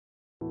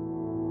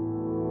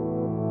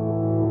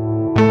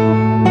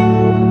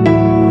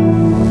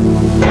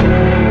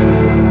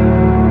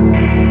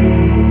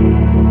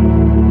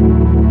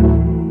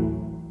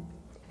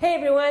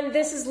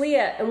everyone. This is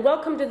Leah, and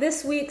welcome to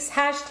this week's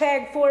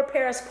Hashtag For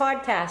Paris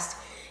podcast.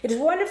 It is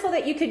wonderful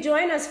that you could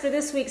join us for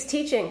this week's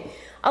teaching.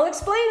 I'll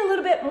explain a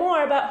little bit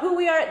more about who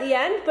we are at the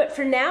end, but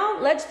for now,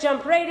 let's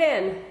jump right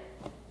in.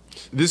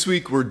 This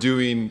week we're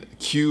doing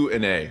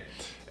Q&A.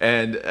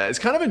 And it's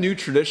kind of a new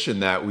tradition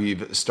that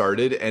we've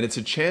started, and it's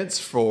a chance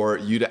for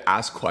you to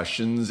ask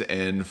questions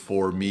and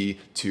for me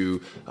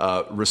to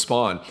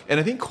respond. And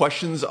I think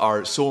questions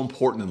are so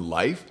important in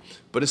life,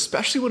 but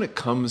especially when it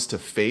comes to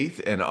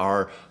faith and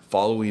our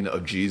following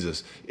of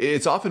Jesus.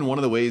 It's often one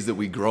of the ways that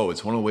we grow.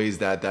 It's one of the ways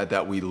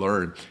that we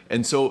learn.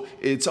 And so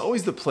it's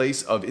always the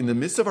place of, in the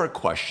midst of our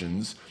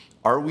questions,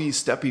 are we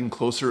stepping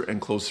closer and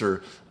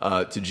closer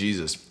to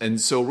Jesus? And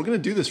so we're going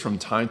to do this from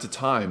time to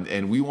time,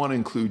 and we want to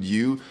include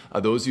you,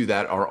 those of you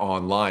that are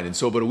online. And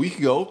so about a week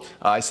ago,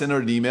 I sent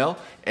out an email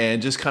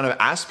and just kind of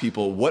asked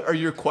people, what are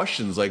your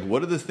questions? Like,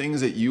 what are the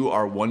things that you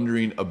are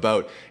wondering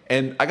about?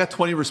 And I got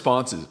 20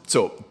 responses.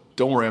 So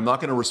don't worry, I'm not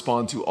going to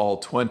respond to all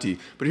 20,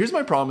 but here's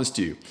my promise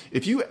to you.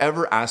 If you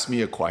ever ask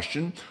me a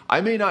question,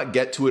 I may not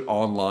get to it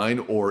online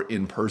or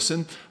in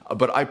person,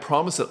 but I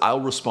promise that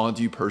I'll respond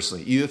to you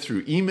personally, either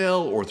through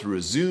email or through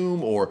a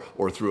Zoom or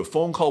through a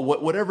phone call,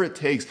 whatever it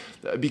takes,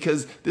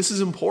 because this is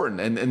important.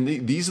 And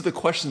these are the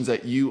questions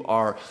that you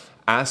are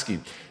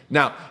asking.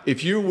 Now,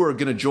 if you were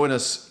going to join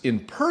us in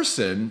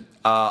person,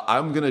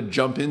 I'm going to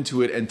jump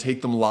into it and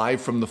take them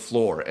live from the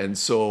floor. And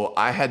so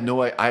I have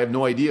no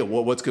idea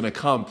what's going to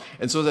come.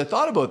 And so as I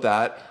thought about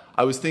that,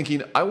 I was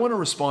thinking, I want to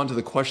respond to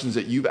the questions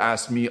that you've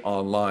asked me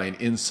online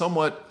in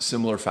somewhat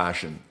similar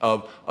fashion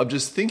of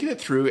just thinking it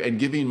through and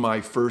giving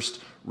my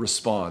first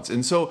response.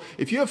 And so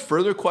if you have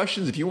further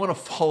questions, if you want to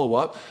follow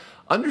up,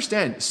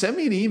 understand, send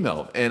me an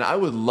email, and I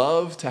would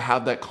love to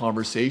have that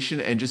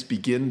conversation and just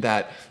begin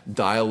that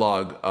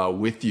dialogue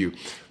with you.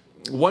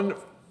 One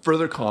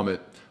further comment.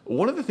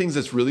 One of the things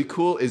that's really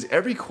cool is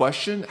every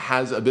question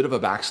has a bit of a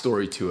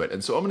backstory to it.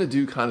 And so I'm going to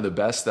do kind of the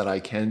best that I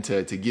can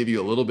to give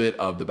you a little bit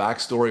of the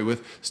backstory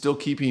with still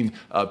keeping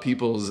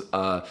people's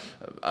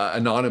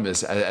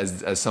anonymous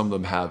as some of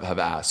them have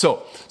asked.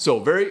 So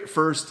very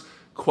first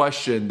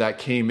question that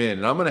came in,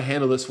 and I'm going to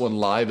handle this one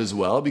live as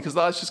well because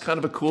that's just kind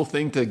of a cool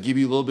thing to give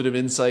you a little bit of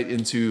insight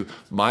into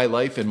my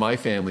life and my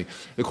family.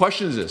 The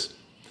question is this: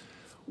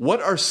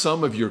 what are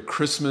some of your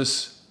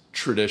Christmas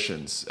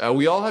traditions?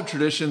 We all have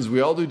traditions, we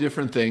all do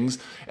different things,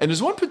 and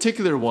there's one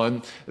particular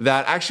one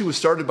that actually was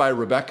started by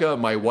Rebecca,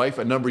 my wife,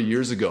 a number of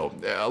years ago.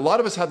 A lot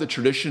of us have the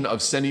tradition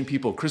of sending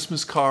people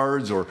Christmas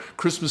cards or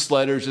Christmas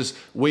letters, just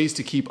ways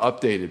to keep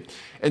updated.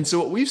 And so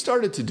what we've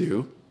started to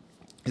do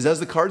is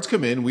as the cards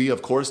come in, we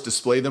of course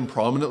display them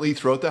prominently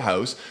throughout the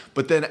house,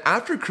 but then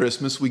after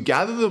Christmas, we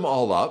gather them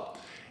all up,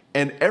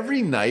 and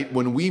every night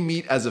when we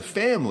meet as a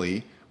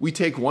family, we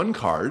take one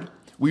card,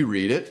 we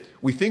read it,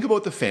 we think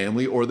about the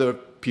family or the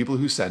people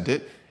who sent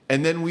it,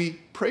 and then we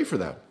pray for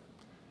them.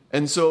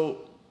 And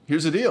so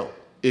here's the deal.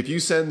 If you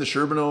send the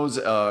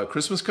Sherbinots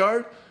Christmas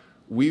card,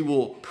 we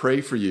will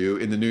pray for you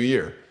in the new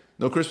year.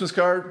 No Christmas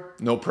card,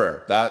 no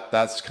prayer.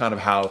 That's kind of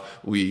how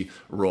we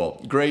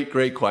roll.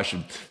 Great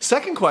question.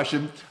 Second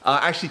question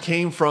actually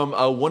came from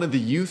one of the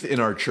youth in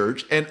our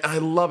church, and I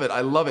love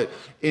it.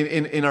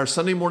 In our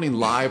Sunday morning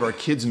live, our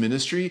kids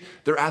ministry,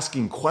 they're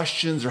asking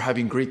questions, they're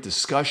having great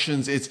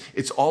discussions.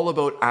 It's all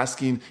about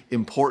asking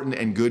important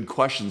and good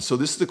questions. So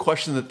this is the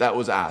question that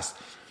was asked.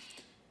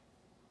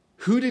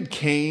 Who did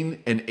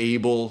Cain and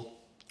Abel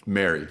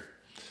marry?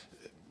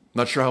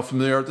 Not sure how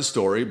familiar you are with the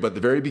story, but at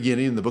the very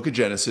beginning in the book of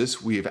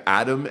Genesis, we have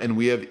Adam and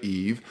we have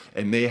Eve,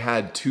 and they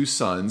had two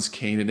sons,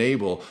 Cain and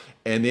Abel,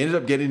 and they ended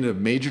up getting in a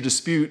major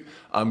dispute.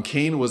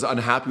 Cain was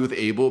unhappy with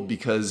Abel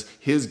because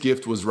his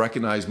gift was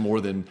recognized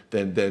more than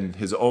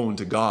his own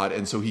to God,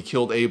 and so he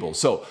killed Abel.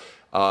 So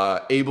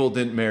Abel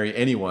didn't marry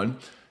anyone.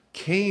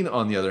 Cain,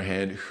 on the other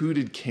hand, who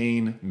did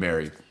Cain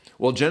marry?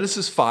 Well,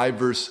 Genesis 5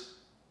 verse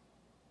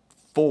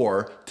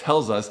 4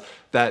 tells us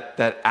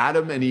that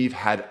Adam and Eve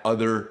had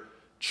other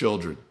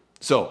children.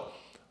 So,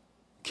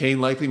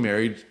 Cain likely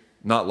married,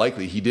 not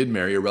likely, he did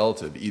marry a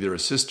relative, either a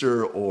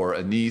sister or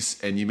a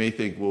niece, and you may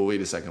think, well,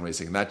 wait a second,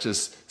 that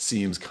just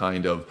seems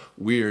kind of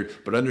weird,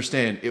 but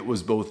understand it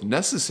was both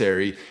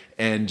necessary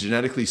and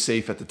genetically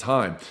safe at the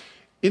time.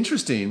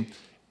 Interesting,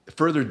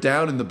 further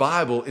down in the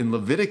Bible, in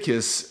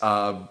Leviticus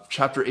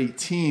chapter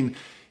 18,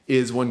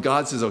 is when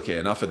God says, okay,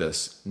 enough of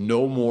this,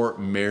 no more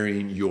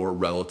marrying your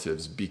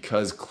relatives,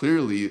 because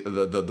clearly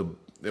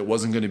it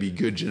wasn't going to be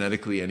good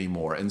genetically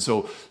anymore. And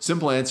so,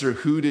 simple answer,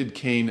 who did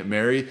Cain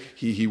marry?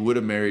 He would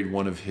have married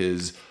one of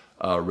his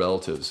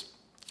relatives.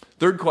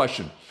 Third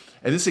question,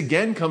 and this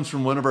again comes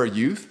from one of our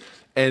youth,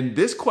 and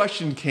this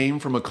question came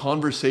from a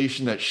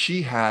conversation that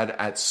she had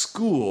at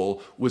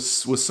school with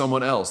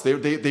someone else.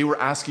 They were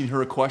asking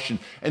her a question.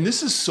 And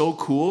this is so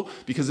cool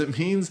because it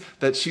means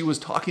that she was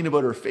talking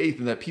about her faith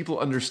and that people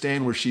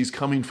understand where she's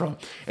coming from.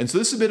 And so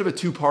this is a bit of a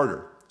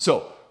two-parter.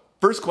 So,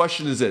 first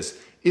question is this: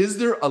 is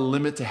there a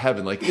limit to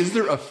heaven? Like, is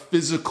there a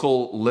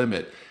physical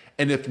limit?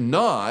 And if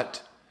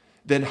not,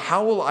 then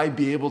how will I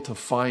be able to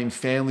find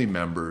family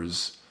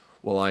members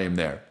while I am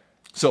there?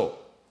 So,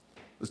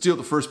 let's deal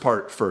with the first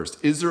part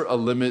first. Is there a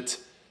limit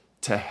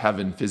to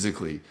heaven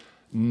physically?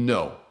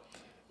 No.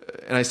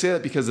 And I say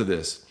that because of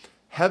this.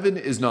 Heaven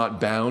is not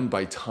bound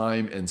by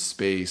time and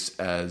space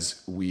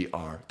as we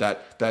are.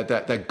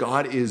 That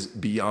God is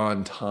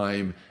beyond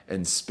time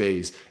and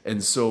space.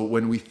 And so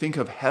when we think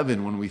of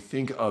heaven, when we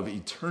think of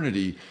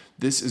eternity,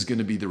 this is going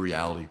to be the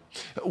reality.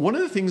 One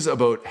of the things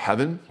about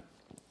heaven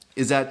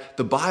is that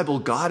the Bible,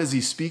 God, as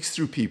he speaks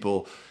through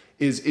people,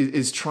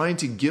 is trying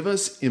to give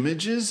us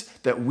images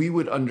that we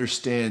would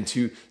understand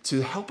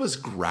to help us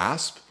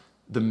grasp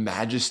the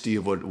majesty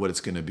of what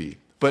it's going to be.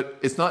 But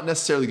it's not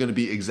necessarily going to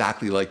be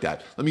exactly like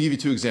that. Let me give you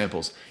two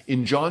examples.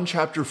 In John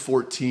chapter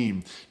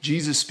 14,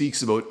 Jesus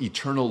speaks about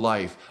eternal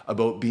life,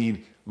 about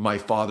being my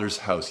Father's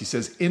house. He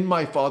says, in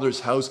my Father's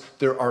house,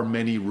 there are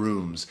many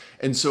rooms.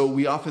 And so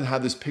we often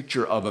have this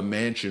picture of a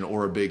mansion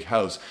or a big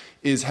house.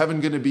 Is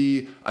heaven going to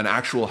be an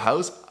actual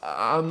house?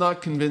 I'm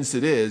not convinced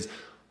it is.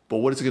 But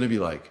what is it going to be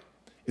like?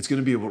 It's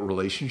going to be about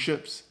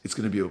relationships. It's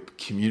going to be about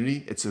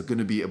community. It's going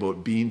to be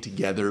about being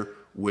together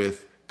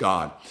with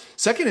God.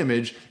 Second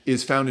image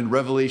is found in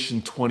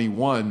Revelation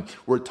 21,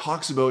 where it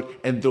talks about,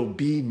 and there'll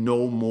be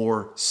no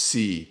more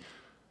sea.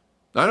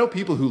 Now, I know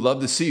people who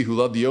love the sea, who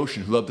love the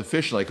ocean, who love the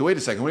fish, like, wait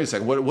a second,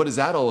 what is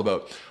that all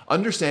about?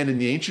 Understand, in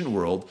the ancient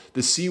world,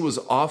 the sea was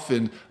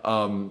often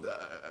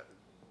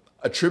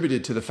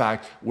attributed to the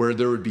fact where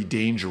there would be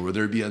danger, where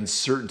there would be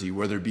uncertainty,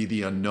 where there'd be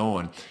the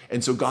unknown.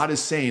 And so God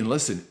is saying,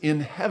 listen, in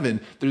heaven,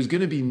 there's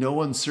going to be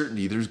no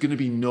uncertainty. There's going to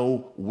be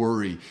no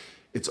worry.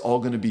 It's all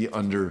going to be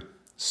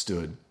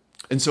understood.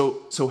 And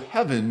so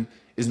heaven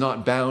is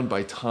not bound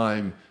by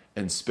time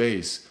and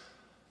space.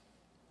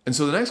 And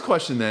so the next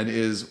question then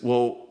is,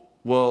 well,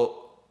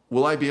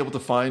 will I be able to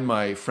find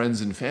my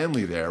friends and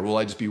family there? Will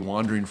I just be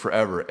wandering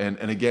forever? And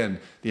again,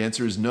 the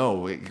answer is no.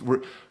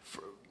 We're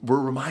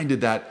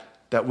reminded that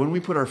when we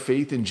put our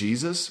faith in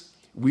Jesus,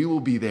 we will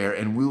be there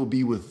and we will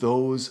be with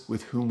those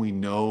with whom we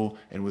know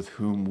and with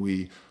whom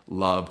we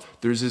love.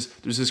 There's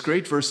this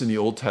great verse in the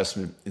Old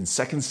Testament in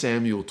 2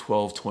 Samuel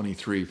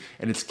 12:23,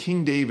 and it's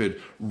King David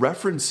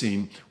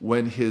referencing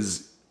when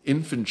his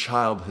infant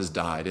child has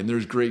died. And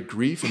there's great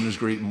grief and there's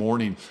great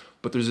mourning,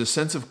 but there's a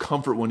sense of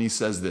comfort when he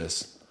says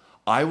this,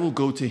 I will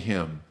go to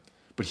him,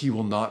 but he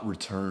will not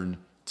return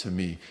to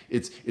me.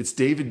 It's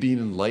David being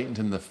enlightened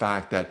in the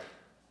fact that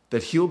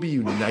he'll be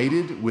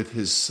united with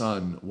his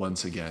son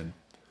once again.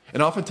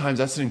 And oftentimes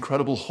that's an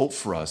incredible hope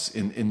for us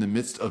in the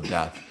midst of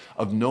death,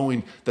 of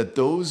knowing that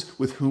those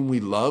with whom we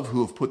love,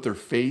 who have put their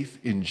faith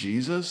in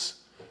Jesus,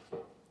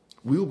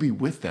 we will be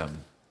with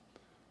them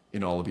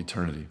in all of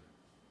eternity.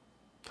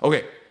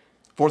 Okay,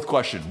 fourth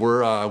question.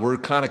 We're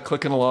kind of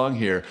clicking along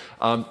here.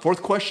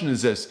 Fourth question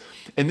is this,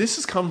 and this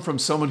has come from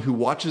someone who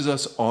watches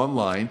us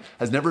online,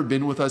 has never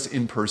been with us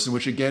in person,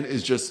 which again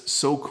is just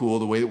so cool,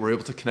 the way that we're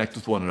able to connect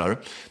with one another.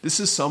 This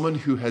is someone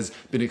who has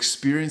been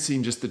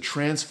experiencing just the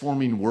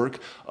transforming work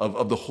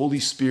of the Holy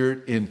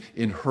Spirit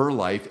in her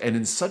life, and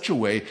in such a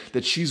way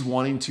that she's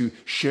wanting to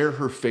share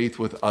her faith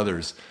with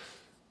others.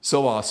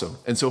 So awesome.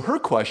 And so her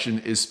question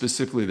is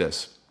specifically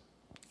this.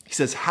 He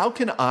says, how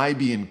can I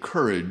be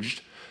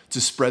encouraged to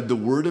spread the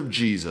word of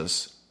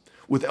Jesus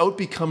without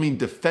becoming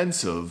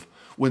defensive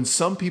when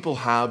some people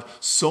have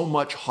so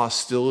much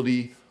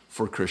hostility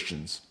for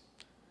Christians?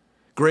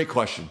 Great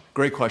question.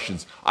 Great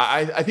questions.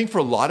 I think for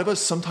a lot of us,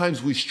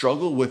 sometimes we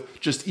struggle with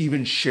just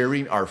even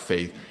sharing our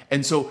faith.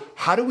 And so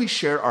how do we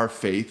share our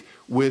faith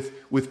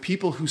with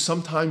people who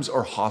sometimes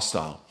are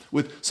hostile,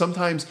 with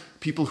sometimes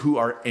people who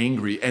are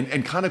angry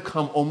and kind of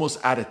come almost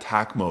at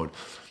attack mode?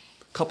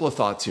 A couple of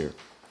thoughts here.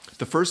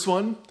 The first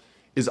one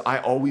is, I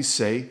always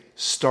say,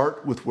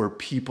 start with where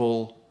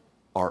people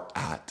are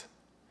at.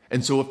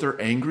 And so if they're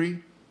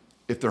angry,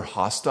 if they're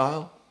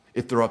hostile,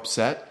 if they're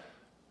upset,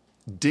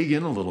 dig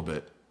in a little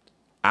bit.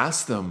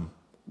 Ask them,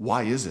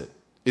 why is it?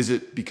 Is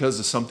it because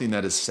of something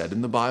that is said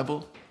in the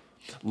Bible?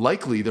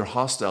 Likely they're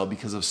hostile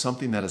because of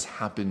something that has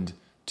happened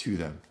to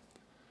them.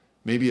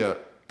 Maybe a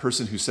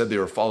person who said they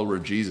were a follower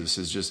of Jesus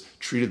has just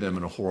treated them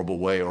in a horrible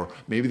way, or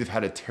maybe they've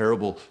had a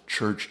terrible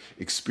church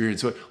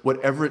experience,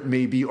 whatever it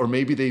may be, or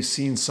maybe they've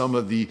seen some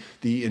of the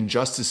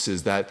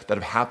injustices that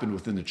have happened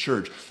within the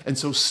church. And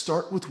so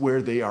start with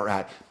where they are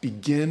at.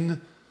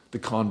 Begin the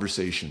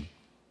conversation.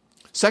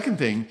 Second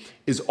thing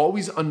is,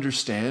 always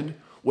understand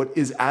what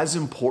is as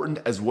important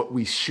as what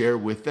we share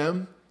with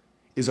them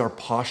is our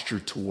posture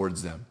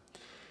towards them.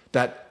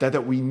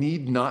 That we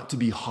need not to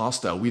be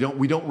hostile. We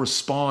don't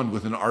respond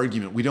with an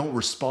argument. We don't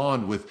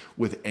respond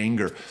with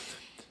anger.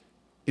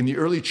 In the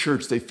early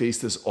church, they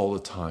faced this all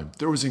the time.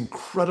 There was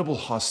incredible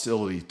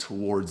hostility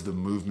towards the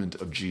movement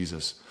of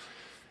Jesus.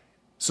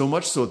 So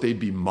much so that they'd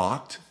be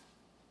mocked,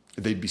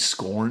 they'd be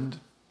scorned,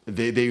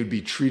 they would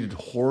be treated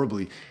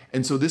horribly.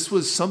 And so this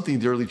was something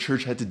the early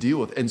church had to deal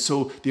with. And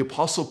so the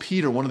Apostle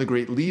Peter, one of the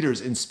great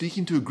leaders, in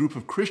speaking to a group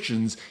of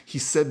Christians, he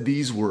said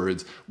these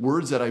words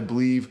that I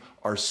believe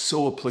are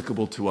so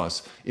applicable to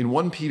us. In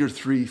 1 Peter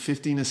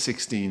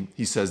 3:15-16,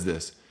 he says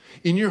this,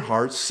 in your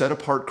hearts set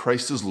apart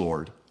Christ as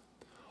Lord.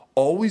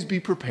 Always be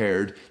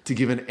prepared to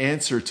give an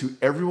answer to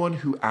everyone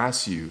who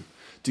asks you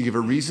to give a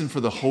reason for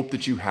the hope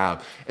that you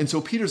have. And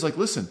so Peter's like,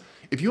 listen,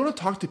 if you want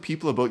to talk to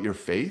people about your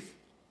faith,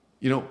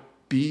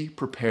 be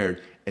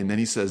prepared. And then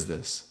he says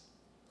this,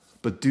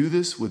 but do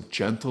this with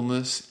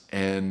gentleness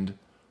and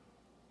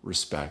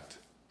respect.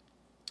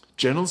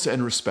 Gentleness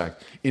and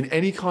respect. In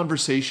any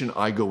conversation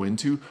I go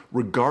into,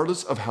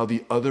 regardless of how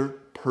the other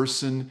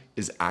person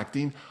is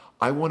acting,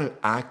 I want to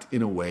act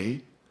in a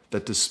way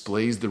that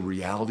displays the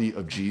reality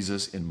of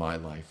Jesus in my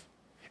life.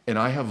 And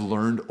I have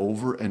learned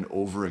over and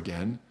over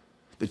again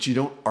that you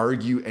don't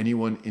argue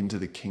anyone into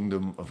the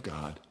kingdom of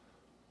God.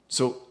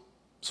 So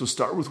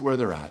start with where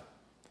they're at.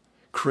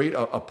 Create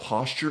a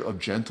posture of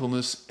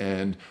gentleness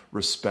and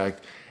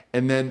respect.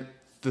 And then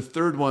the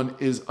third one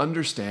is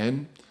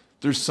understand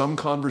there's some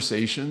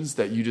conversations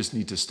that you just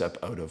need to step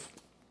out of.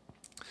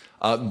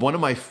 One of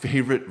my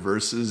favorite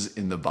verses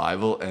in the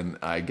Bible, and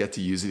I get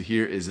to use it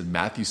here, is in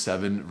Matthew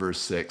 7,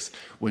 verse 6,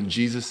 when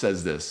Jesus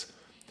says this,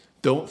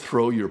 don't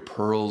throw your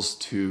pearls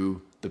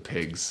to the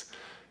pigs.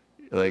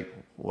 Like,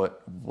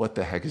 what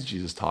the heck is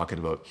Jesus talking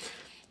about?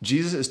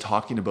 Jesus is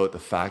talking about the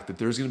fact that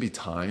there's going to be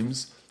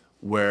times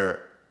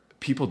where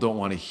people don't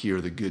want to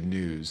hear the good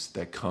news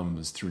that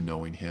comes through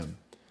knowing him.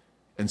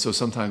 And so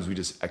sometimes we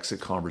just exit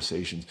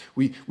conversations.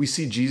 We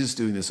see Jesus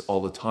doing this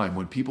all the time.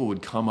 When people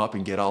would come up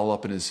and get all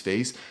up in his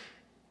face,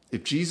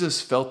 if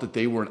Jesus felt that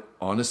they weren't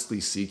honestly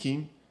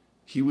seeking,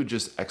 he would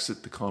just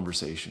exit the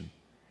conversation.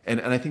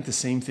 And I think the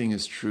same thing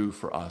is true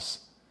for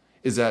us,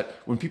 is that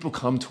when people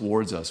come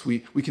towards us, we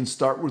can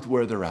start with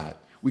where they're at.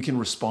 We can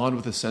respond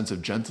with a sense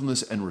of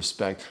gentleness and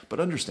respect, but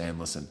understand,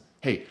 listen,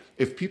 hey,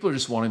 if people are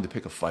just wanting to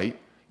pick a fight,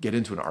 get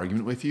into an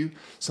argument with you,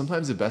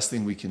 sometimes the best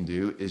thing we can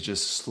do is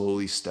just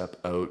slowly step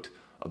out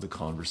of the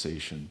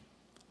conversation.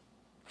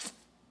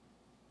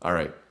 All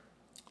right,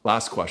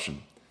 last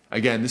question.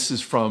 Again, this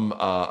is from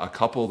a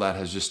couple that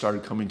has just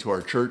started coming to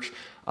our church,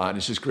 and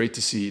it's just great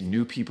to see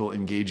new people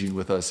engaging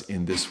with us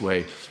in this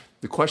way.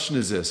 The question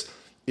is this,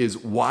 is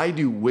why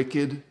do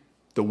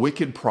the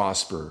wicked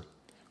prosper,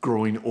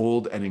 growing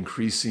old and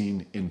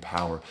increasing in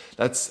power?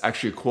 That's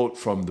actually a quote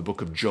from the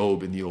book of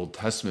Job in the Old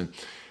Testament.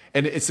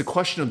 And it's the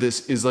question of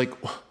this is like,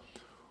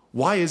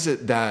 why is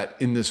it that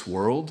in this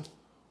world,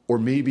 or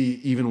maybe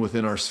even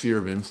within our sphere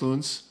of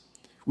influence,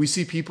 we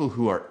see people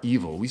who are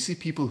evil, we see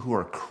people who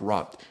are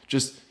corrupt,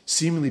 just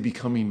seemingly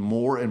becoming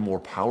more and more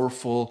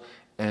powerful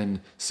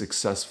and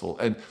successful.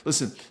 And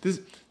listen,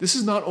 this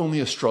is not only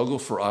a struggle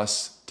for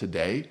us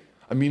today.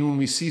 I mean, when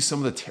we see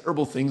some of the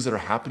terrible things that are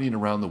happening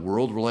around the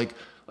world, we're like,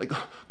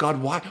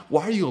 God,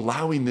 why are you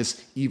allowing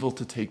this evil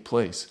to take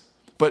place?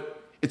 But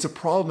it's a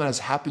problem that has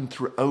happened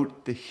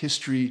throughout the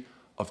history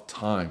of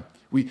time.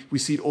 We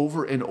see it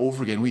over and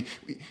over again.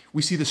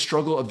 We see the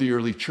struggle of the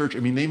early church.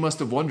 I mean, they must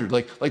have wondered,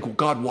 like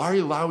God, why are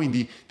you allowing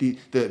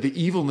the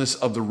evilness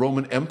of the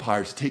Roman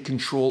Empire to take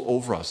control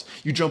over us?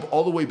 You jump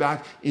all the way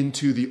back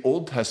into the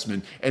Old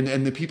Testament,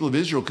 and the people of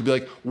Israel could be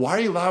like, why are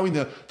you allowing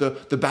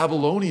the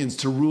Babylonians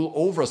to rule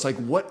over us? Like,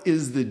 what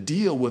is the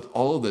deal with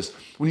all of this?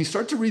 When you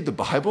start to read the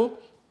Bible,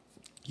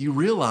 you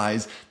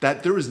realize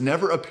that there was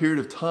never a period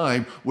of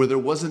time where there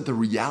wasn't the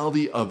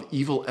reality of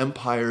evil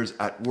empires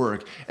at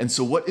work. And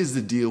so what is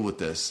the deal with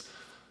this?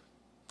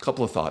 A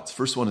couple of thoughts.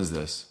 First one is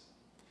this,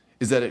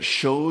 is that it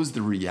shows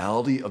the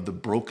reality of the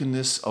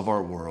brokenness of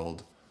our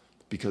world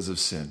because of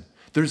sin.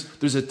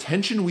 There's a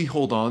tension we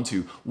hold on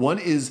to. One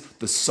is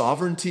the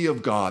sovereignty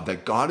of God,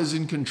 that God is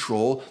in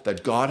control,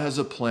 that God has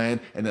a plan,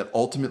 and that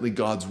ultimately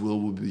God's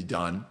will be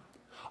done,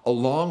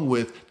 along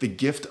with the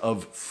gift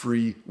of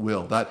free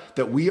will,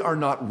 that we are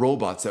not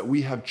robots, that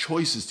we have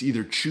choices to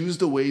either choose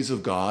the ways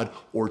of God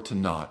or to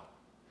not.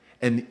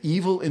 And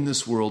evil in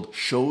this world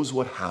shows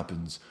what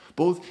happens,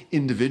 both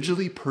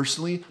individually,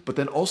 personally, but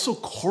then also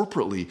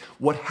corporately,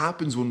 what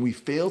happens when we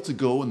fail to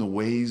go in the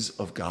ways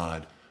of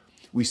God.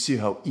 We see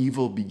how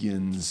evil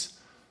begins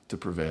to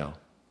prevail.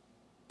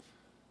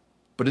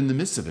 But in the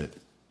midst of it,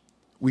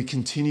 we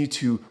continue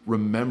to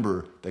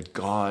remember that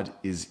God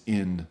is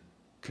in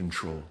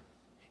control,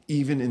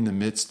 even in the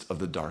midst of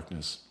the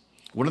darkness.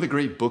 One of the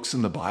great books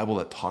in the Bible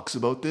that talks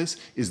about this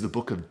is the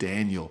book of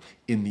Daniel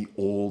in the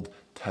Old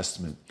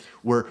Testament,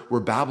 where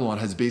Babylon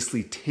has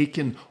basically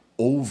taken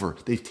over.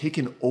 They've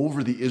taken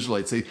over the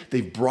Israelites.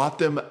 They've brought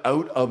them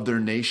out of their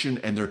nation,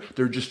 and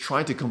they're just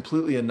trying to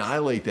completely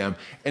annihilate them.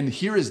 And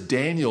here is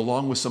Daniel,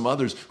 along with some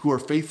others who are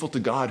faithful to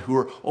God, who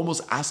are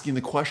almost asking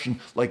the question,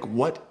 like,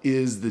 what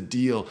is the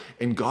deal?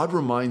 And God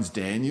reminds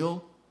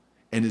Daniel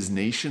and his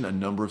nation a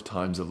number of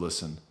times of,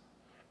 listen,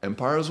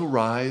 empires will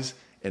rise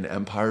and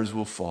empires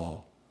will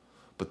fall,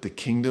 but the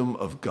kingdom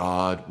of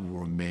God will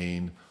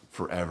remain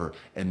forever.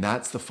 And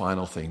that's the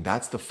final thing.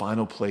 That's the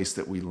final place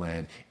that we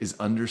land, is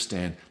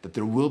understand that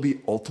there will be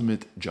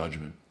ultimate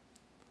judgment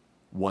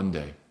one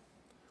day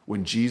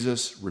when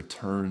Jesus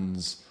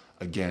returns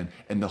again.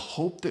 And the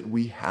hope that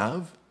we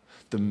have,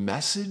 the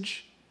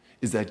message,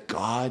 is that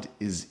God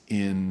is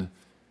in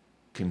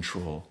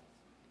control.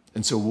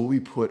 And so will we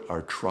put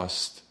our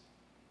trust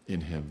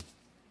in him?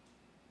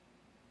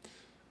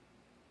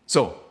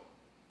 So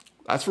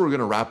that's where we're going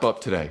to wrap up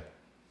today.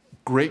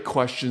 Great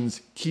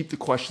questions. Keep the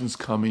questions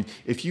coming.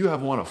 If you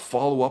want to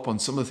follow up on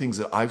some of the things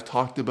that I've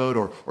talked about,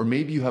 or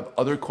maybe you have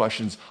other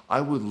questions,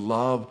 I would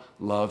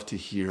love to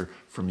hear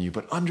from you.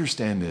 But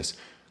understand this,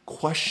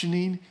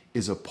 questioning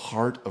is a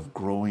part of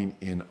growing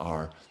in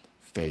our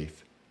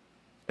faith.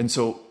 And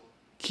so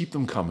keep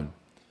them coming.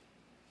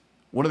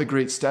 One of the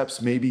great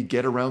steps, maybe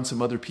get around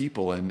some other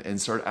people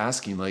and start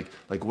asking, like,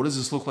 what does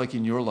this look like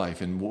in your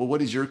life? And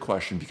what is your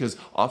question? Because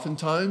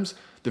oftentimes,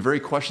 the very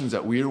questions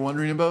that we are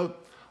wondering about,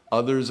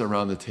 others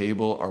around the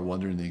table are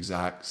wondering the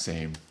exact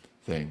same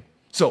thing.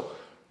 So,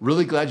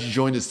 really glad you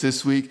joined us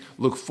this week.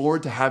 Look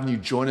forward to having you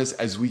join us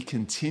as we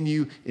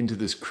continue into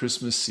this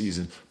Christmas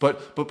season.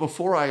 But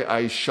before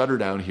I shut her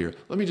down here,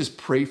 let me just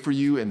pray for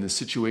you and the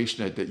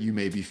situation that you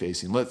may be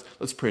facing.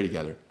 Let's pray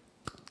together.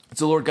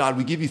 So, Lord God,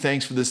 we give you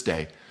thanks for this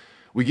day.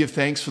 We give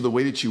thanks for the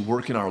way that you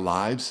work in our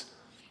lives.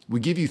 We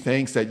give you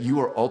thanks that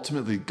you are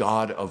ultimately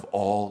God of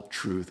all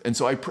truth. And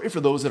so I pray for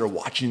those that are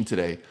watching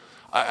today.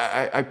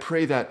 I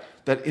pray that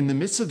in the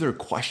midst of their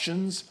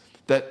questions,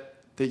 that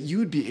you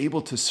would be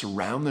able to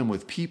surround them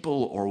with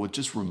people or with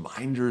just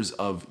reminders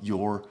of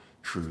your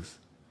truth.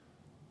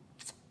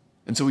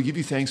 And so we give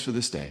you thanks for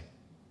this day.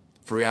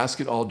 For we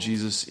ask it all,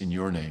 Jesus, in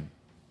your name.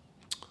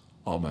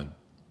 Amen.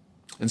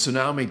 And so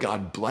now may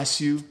God bless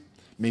you.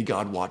 May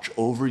God watch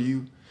over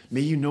you. May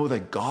you know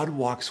that God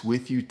walks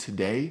with you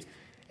today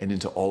and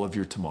into all of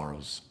your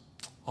tomorrows.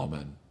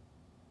 Amen.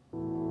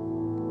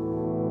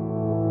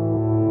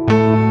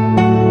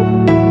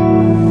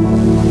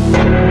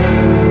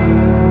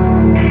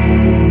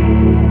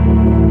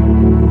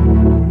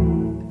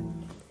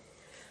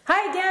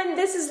 Hi again,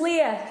 this is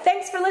Leah.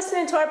 Thanks for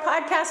listening to our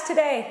podcast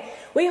today.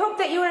 We hope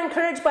that you were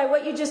encouraged by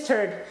what you just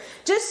heard.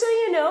 Just so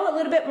you know a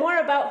little bit more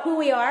about who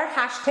we are,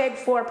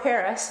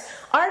 #4Paris,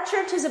 our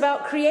church is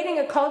about creating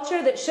a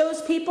culture that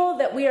shows people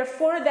that we are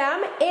for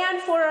them and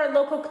for our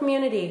local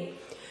community.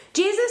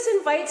 Jesus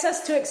invites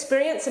us to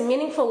experience a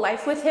meaningful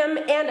life with him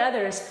and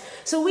others.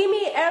 So we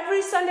meet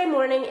every Sunday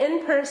morning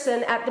in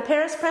person at the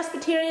Paris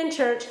Presbyterian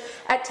Church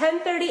at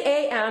 10:30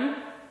 a.m.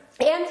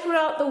 and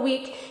throughout the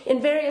week in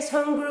various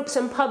home groups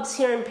and pubs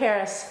here in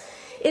Paris.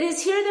 It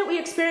is here that we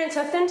experience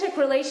authentic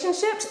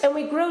relationships and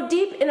we grow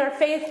deep in our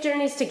faith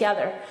journeys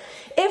together.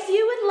 If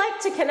you would like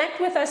to connect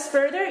with us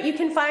further, you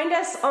can find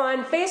us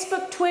on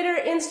Facebook, Twitter,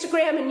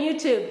 Instagram, and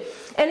YouTube.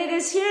 And it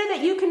is here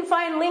that you can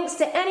find links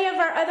to any of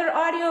our other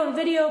audio and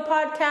video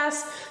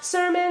podcasts,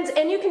 sermons,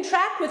 and you can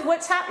track with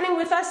what's happening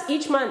with us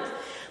each month.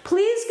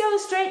 Please go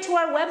straight to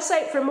our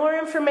website for more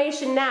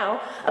information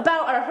now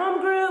about our home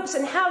groups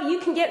and how you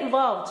can get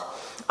involved.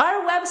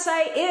 Our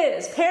website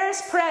is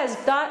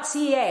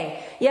parispresb.ca.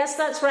 Yes,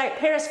 that's right,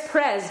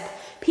 parispresb,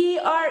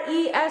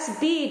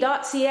 Presb.ca.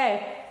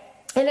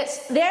 And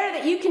it's there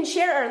that you can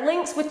share our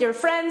links with your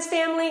friends,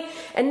 family,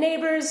 and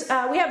neighbors.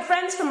 We have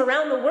friends from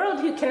around the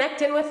world who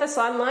connect in with us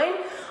online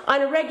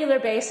on a regular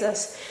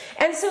basis.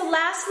 And so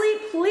lastly,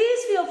 please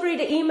feel free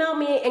to email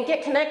me and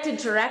get connected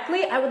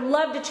directly. I would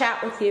love to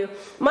chat with you.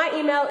 My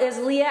email is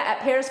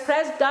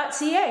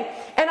leah@parispresb.ca,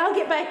 and I'll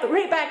get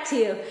right back to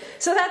you.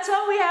 So that's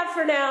all we have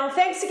for now.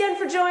 Thanks again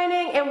for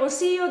joining, and we'll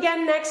see you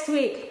again next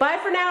week. Bye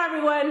for now,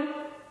 everyone.